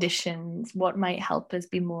conditions, what might help us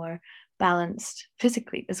be more balanced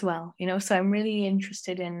physically as well. So I'm really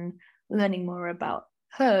interested in learning more about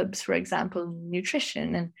herbs, for example,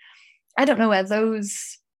 nutrition. And I don't know where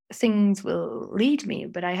those things will lead me,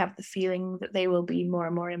 but I have the feeling that they will be more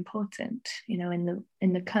and more important, in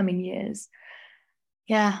the coming years.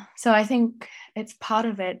 Yeah, so I think it's part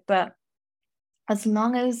of it, but as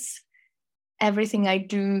long as everything I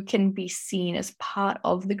do can be seen as part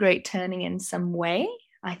of the great turning in some way,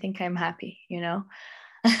 I think I'm happy,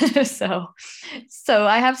 so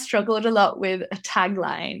I have struggled a lot with a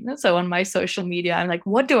tagline. So on my social media, I'm like,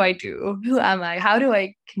 what do I do? Who am I? How do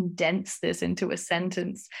I condense this into a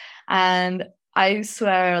sentence? And I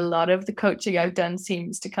swear a lot of the coaching I've done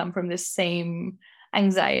seems to come from this same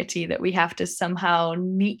anxiety that we have to somehow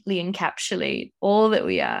neatly encapsulate all that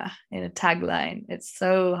we are in a tagline. It's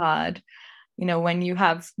so hard, when you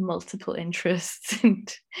have multiple interests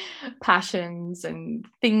and passions and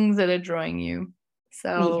things that are drawing you.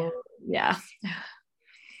 So, yeah.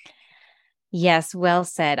 Yes, well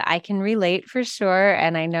said. I can relate for sure.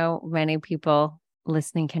 And I know many people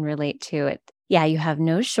listening can relate to it. Yeah, you have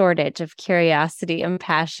no shortage of curiosity and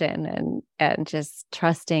passion, and just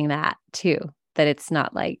trusting that too, that it's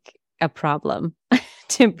not like a problem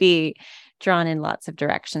to be drawn in lots of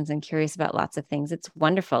directions and curious about lots of things. It's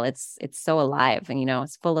wonderful. It's so alive, and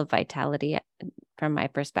it's full of vitality from my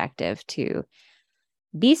perspective to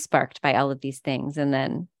be sparked by all of these things. And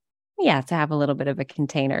then, to have a little bit of a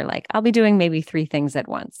container, like I'll be doing maybe 3 things at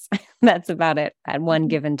once. That's about it at one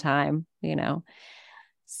given time,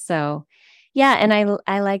 So, yeah. And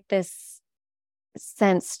I like this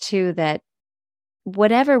sense too, that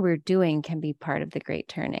whatever we're doing can be part of the great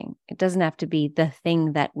turning. It doesn't have to be the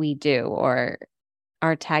thing that we do, or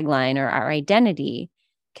our tagline or our identity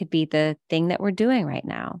could be the thing that we're doing right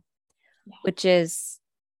now, which is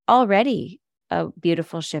already a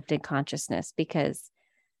beautiful shift in consciousness, because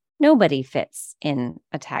nobody fits in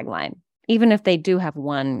a tagline. Even if they do have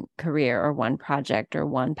one career or one project or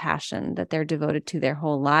one passion that they're devoted to their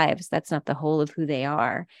whole lives, that's not the whole of who they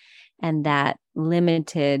are. And that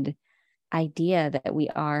limited idea that we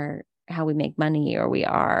are how we make money, or we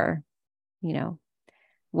are,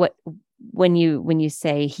 what, when you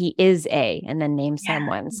say he is a, and then name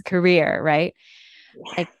someone's career, right?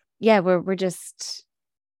 Like, we're just,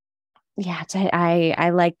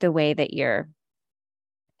 I like the way that you're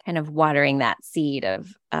kind of watering that seed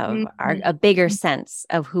of a bigger sense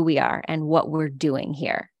of who we are and what we're doing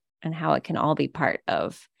here, and how it can all be part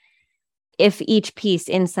of, if each piece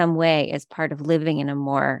in some way is part of living in a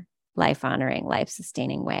more life-honoring,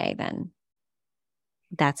 life-sustaining way, then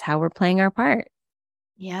that's how we're playing our part.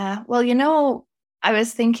 Yeah. Well, I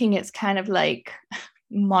was thinking it's kind of like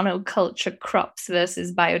monoculture crops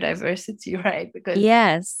versus biodiversity, right? Because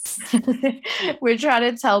yes, we're trying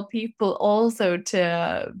to tell people also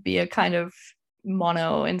to be a kind of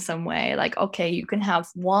mono in some way. Like, okay, you can have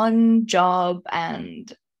one job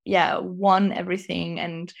and one everything,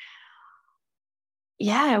 and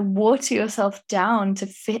water yourself down to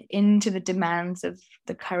fit into the demands of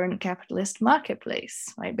the current capitalist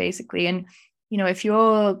marketplace, right? Basically. And if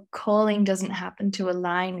your calling doesn't happen to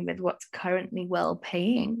align with what's currently well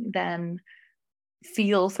paying, then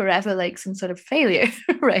feel forever like some sort of failure,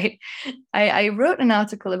 right? I wrote an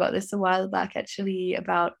article about this a while back, actually,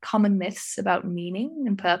 about common myths about meaning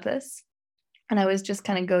and purpose. And I was just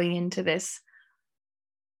kind of going into this.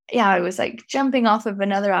 I was like jumping off of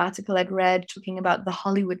another article I'd read talking about the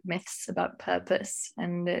Hollywood myths about purpose.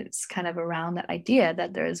 And it's kind of around that idea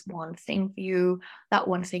that there is one thing for you, that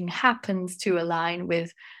one thing happens to align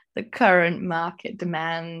with the current market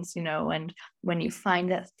demands, and when you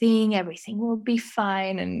find that thing, everything will be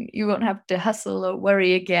fine and you won't have to hustle or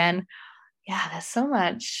worry again. There's so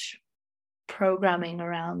much programming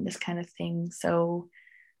around this kind of thing. So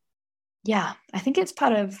yeah, I think it's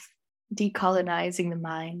part of decolonizing the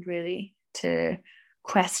mind, really, to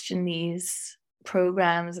question these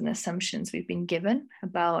programs and assumptions we've been given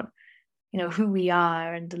about, who we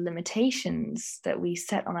are, and the limitations that we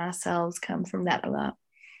set on ourselves come from that a lot.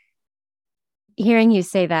 Hearing you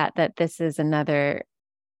say that this is another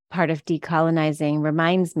part of decolonizing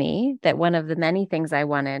reminds me that one of the many things I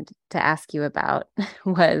wanted to ask you about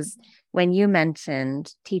was when you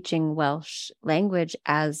mentioned teaching Welsh language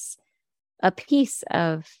as a piece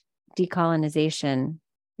of decolonization,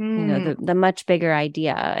 the much bigger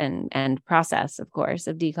idea and process, of course,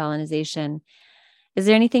 of decolonization. Is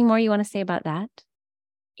there anything more you want to say about that?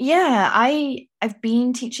 Yeah, I've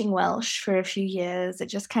been teaching Welsh for a few years. It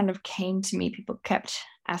just kind of came to me. People kept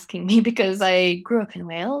asking me because I grew up in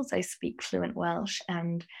Wales. I speak fluent Welsh,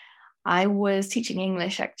 and I was teaching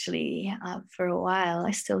English actually for a while.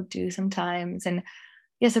 I still do sometimes. And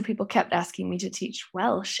yeah, so people kept asking me to teach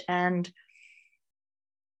Welsh. And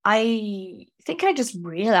I think I just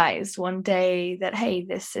realized one day that, hey,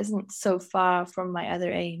 this isn't so far from my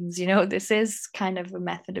other aims. This is kind of a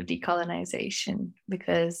method of decolonization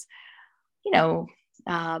because,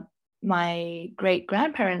 my great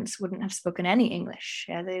grandparents wouldn't have spoken any English.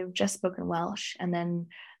 Yeah, they've just spoken Welsh. And then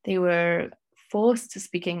they were forced to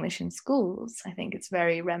speak English in schools. I think it's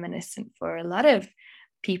very reminiscent for a lot of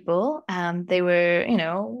people. They were,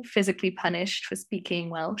 physically punished for speaking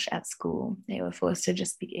Welsh at school. They were forced to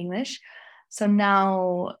just speak English. So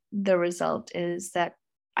now the result is that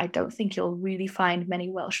I don't think you'll really find many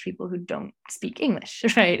Welsh people who don't speak English,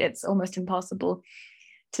 right? It's almost impossible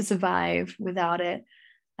to survive without it.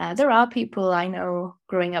 There are people I know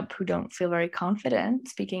growing up who don't feel very confident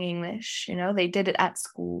speaking English. They did it at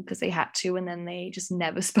school because they had to, and then they just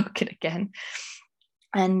never spoke it again.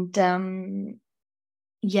 And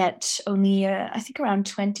yet only, I think around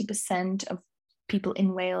 20% of people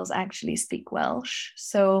in Wales actually speak Welsh.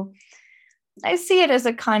 So I see it as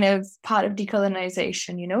a kind of part of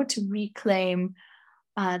decolonization, to reclaim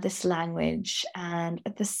this language. And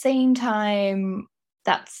at the same time,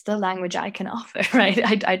 that's the language I can offer,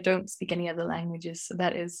 right? I don't speak any other languages, so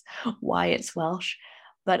that is why it's Welsh.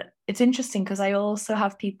 But it's interesting because I also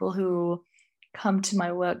have people who come to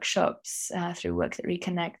my workshops through Work That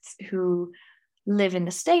Reconnects who live in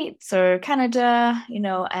the States or Canada,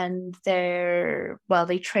 and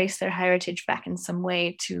they trace their heritage back in some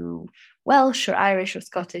way to Welsh or Irish or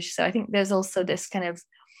Scottish. So I think there's also this kind of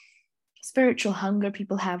spiritual hunger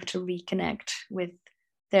people have to reconnect with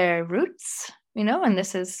their roots, and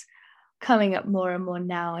this is coming up more and more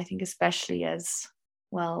now, I think, especially as,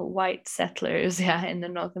 white settlers, in the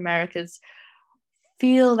North Americas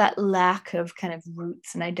feel that lack of kind of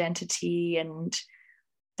roots and identity and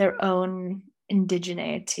their own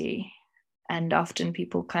indigeneity. And often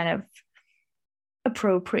people kind of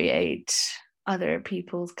appropriate other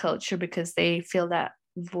people's culture because they feel that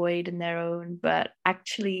void in their own. But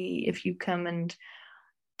actually, if you come and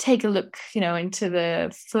take a look, into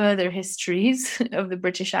the further histories of the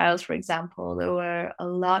British Isles, for example, there were a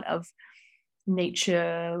lot of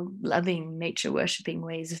nature-loving, nature-worshipping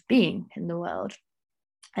ways of being in the world.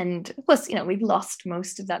 And of course, we've lost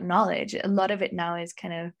most of that knowledge. A lot of it now is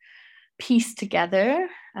kind of pieced together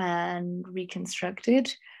and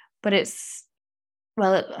reconstructed, but it's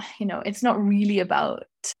not really about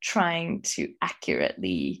trying to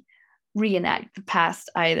accurately reenact the past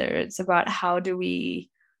either. It's about how do we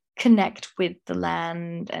connect with the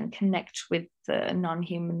land and connect with the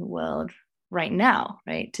non-human world right now,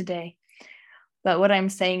 right, today. But what I'm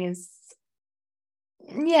saying is,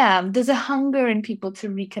 there's a hunger in people to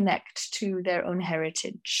reconnect to their own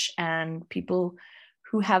heritage, and people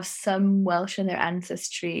who have some Welsh in their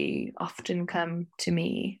ancestry often come to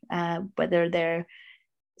me, whether they're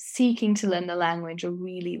seeking to learn the language or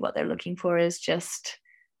really what they're looking for is just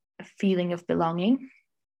a feeling of belonging.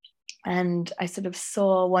 And I sort of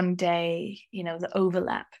saw one day, the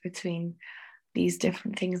overlap between these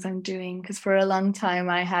different things I'm doing, because for a long time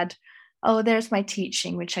I had, there's my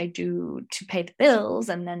teaching, which I do to pay the bills,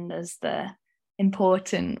 and then there's the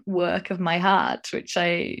important work of my heart, which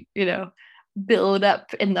I, build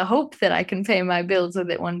up in the hope that I can pay my bills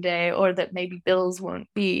with it one day, or that maybe bills won't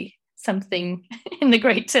be something in the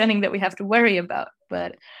great turning that we have to worry about.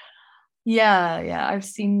 But I've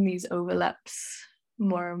seen these overlaps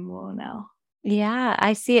more and more now. Yeah,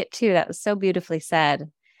 I see it too. That was so beautifully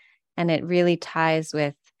said. And it really ties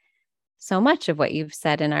with so much of what you've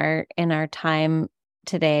said in our time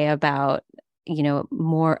today about,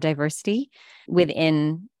 more diversity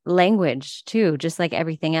within language too, just like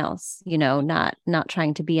everything else, not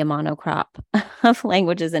trying to be a monocrop of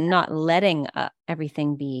languages and not letting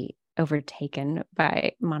everything be overtaken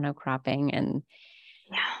by monocropping. And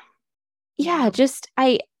just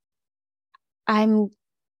I'm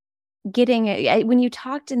getting when you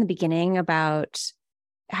talked in the beginning about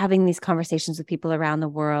having these conversations with people around the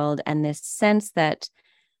world and this sense that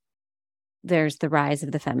there's the rise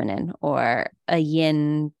of the feminine, or a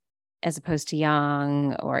yin as opposed to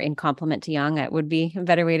yang, or in complement to yang, that would be a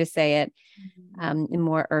better way to say it,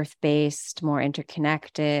 more earth-based, more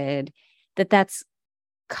interconnected, that's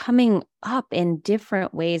coming up in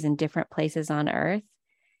different ways in different places on earth.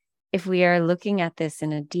 If we are looking at this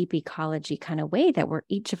in a deep ecology kind of way, that we're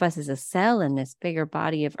each of us is a cell in this bigger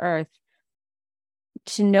body of earth,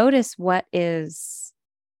 to notice what is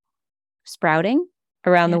sprouting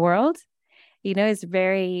around the world, is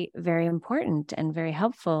very, very important and very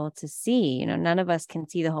helpful to see. None of us can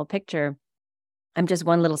see the whole picture. I'm just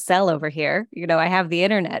one little cell over here. I have the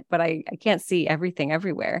internet, but I can't see everything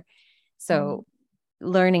everywhere. So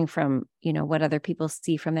learning from, what other people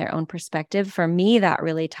see from their own perspective, for me, that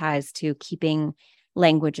really ties to keeping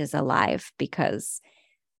languages alive, because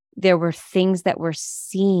there were things that were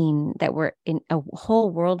seen that were in a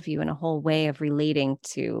whole worldview and a whole way of relating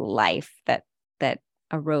to life that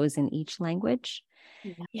arose in each language.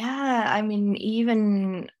 Yeah. I mean,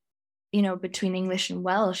 even, between English and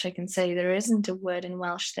Welsh, I can say there isn't a word in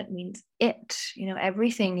Welsh that means it.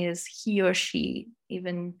 Everything is he or she,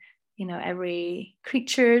 even, every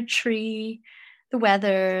creature, tree, the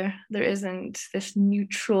weather, there isn't this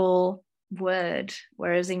neutral word,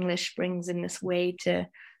 whereas English brings in this way to,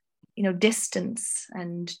 distance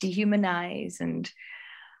and dehumanize and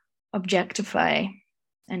objectify.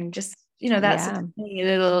 And just, that's a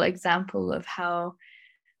little example of how,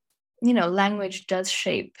 language does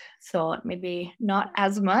shape thought, maybe not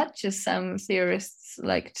as much as some theorists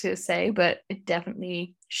like to say, but it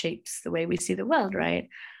definitely shapes the way we see the world, right?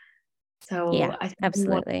 So yeah, I think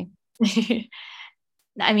absolutely.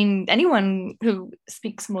 I mean, anyone who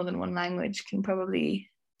speaks more than one language can probably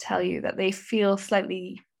tell you that they feel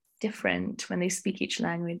slightly different when they speak each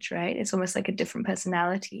language, right? It's almost like a different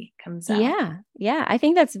personality comes out. Yeah. I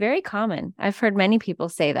think that's very common. I've heard many people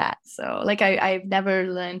say that. So like I've never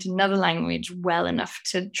learned another language well enough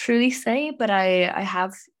to truly say, but I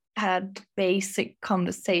have had basic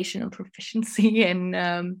conversational proficiency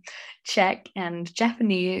in Czech and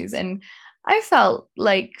Japanese, and I felt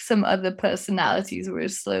like some other personalities were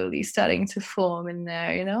slowly starting to form in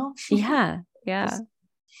there, Yeah.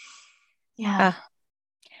 Yeah.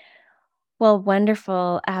 Well,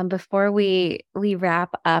 wonderful. Before we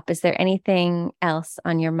wrap up, is there anything else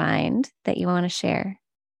on your mind that you want to share?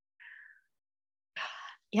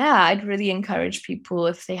 Yeah, I'd really encourage people,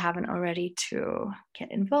 if they haven't already, to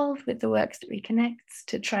get involved with the Works That Reconnects,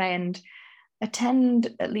 to try and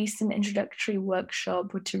attend at least an introductory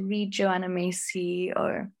workshop, or to read Joanna Macy,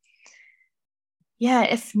 or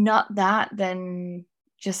if not that, then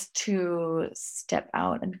just to step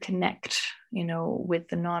out and connect, with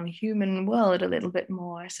the non-human world a little bit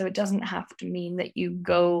more. So it doesn't have to mean that you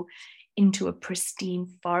go into a pristine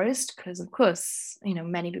forest, because of course,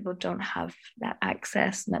 many people don't have that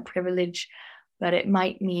access and that privilege, but it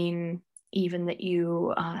might mean even that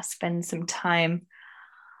you spend some time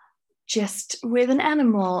just with an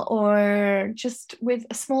animal, or just with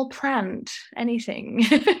a small plant, anything.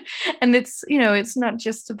 And it's not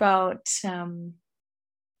just about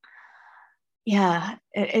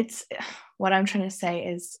it's what I'm trying to say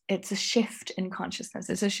is, it's a shift in consciousness.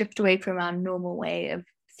 It's a shift away from our normal way of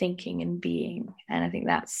thinking and being. And I think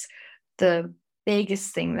that's the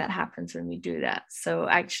biggest thing that happens when we do that. So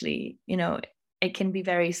actually, it can be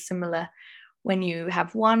very similar when you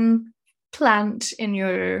have one plant in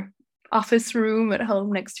your office room at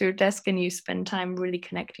home next to your desk, and you spend time really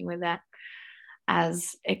connecting with that,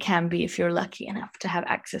 as it can be if you're lucky enough to have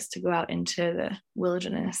access to go out into the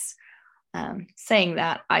wilderness. Saying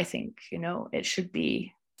that, I think, it should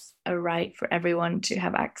be a right for everyone to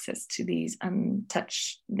have access to these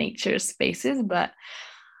untouched nature spaces. But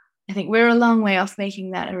I think we're a long way off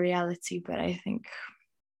making that a reality. But I think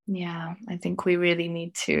we really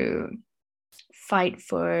need to fight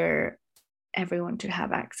for everyone to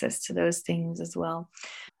have access to those things as well.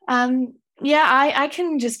 I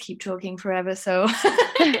can just keep talking forever, so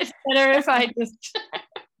it's better if I just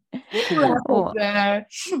there.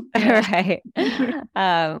 Right.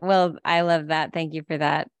 Well, I love that. Thank you for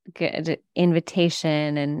that good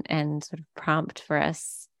invitation and sort of prompt for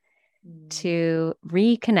us to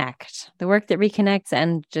reconnect, the work that reconnects,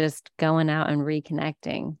 and just going out and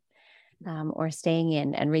reconnecting. or staying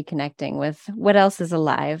in and reconnecting with what else is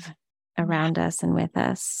alive around us and with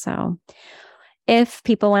us. So if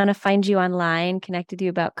people want to find you online, connect with you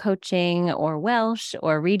about coaching or Welsh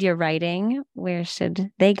or read your writing, where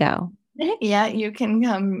should they go? Yeah, you can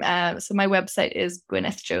come. So my website is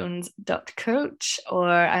gwynethjones.coach, or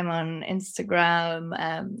I'm on Instagram.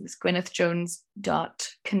 It's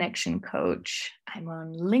gwynethjones.connectioncoach. I'm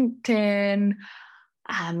on LinkedIn.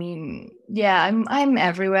 I mean, yeah, I'm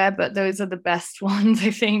everywhere, but those are the best ones,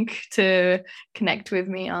 I think, to connect with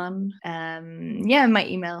me on. Yeah, my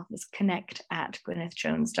email is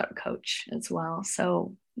connect@gwynethjones.coach as well.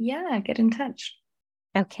 So yeah, get in touch.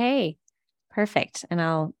 Okay, perfect. And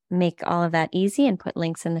I'll make all of that easy and put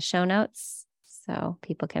links in the show notes so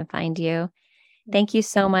people can find you. Thank you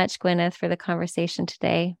so much, Gwyneth, for the conversation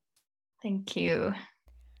today. Thank you.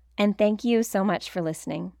 And thank you so much for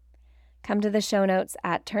listening. Come to the show notes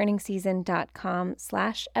at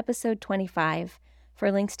turningseason.com/episode 25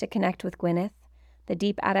 for links to connect with Gwyneth, the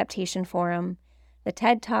Deep Adaptation Forum, the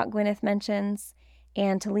TED Talk Gwyneth mentions,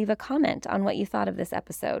 and to leave a comment on what you thought of this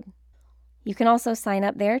episode. You can also sign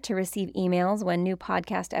up there to receive emails when new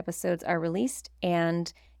podcast episodes are released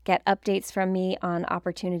and get updates from me on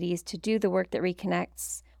opportunities to do the work that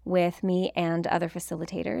reconnects with me and other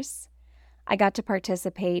facilitators. I got to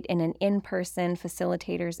participate in an in-person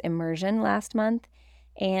facilitators immersion last month,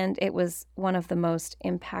 and it was one of the most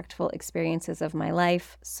impactful experiences of my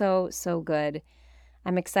life. So good.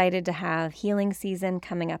 I'm excited to have Healing Season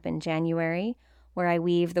coming up in January, where I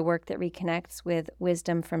weave the work that reconnects with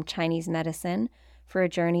wisdom from Chinese medicine for a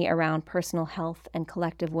journey around personal health and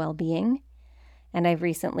collective well-being. And I've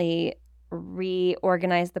recently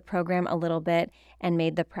reorganized the program a little bit and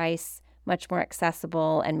made the price much more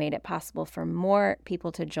accessible and made it possible for more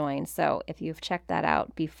people to join. So if you've checked that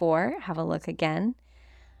out before, have a look again.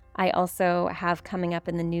 I also have coming up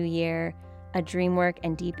in the new year a DreamWork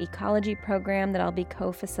and Deep Ecology program that I'll be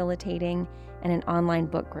co-facilitating and an online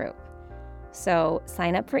book group. So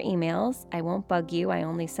sign up for emails. I won't bug you. I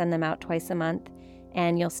only send them out twice a month,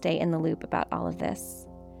 and you'll stay in the loop about all of this.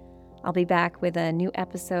 I'll be back with a new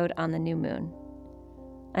episode on the new moon.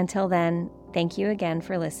 Until then, thank you again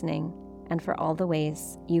for listening and for all the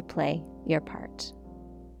ways you play your part.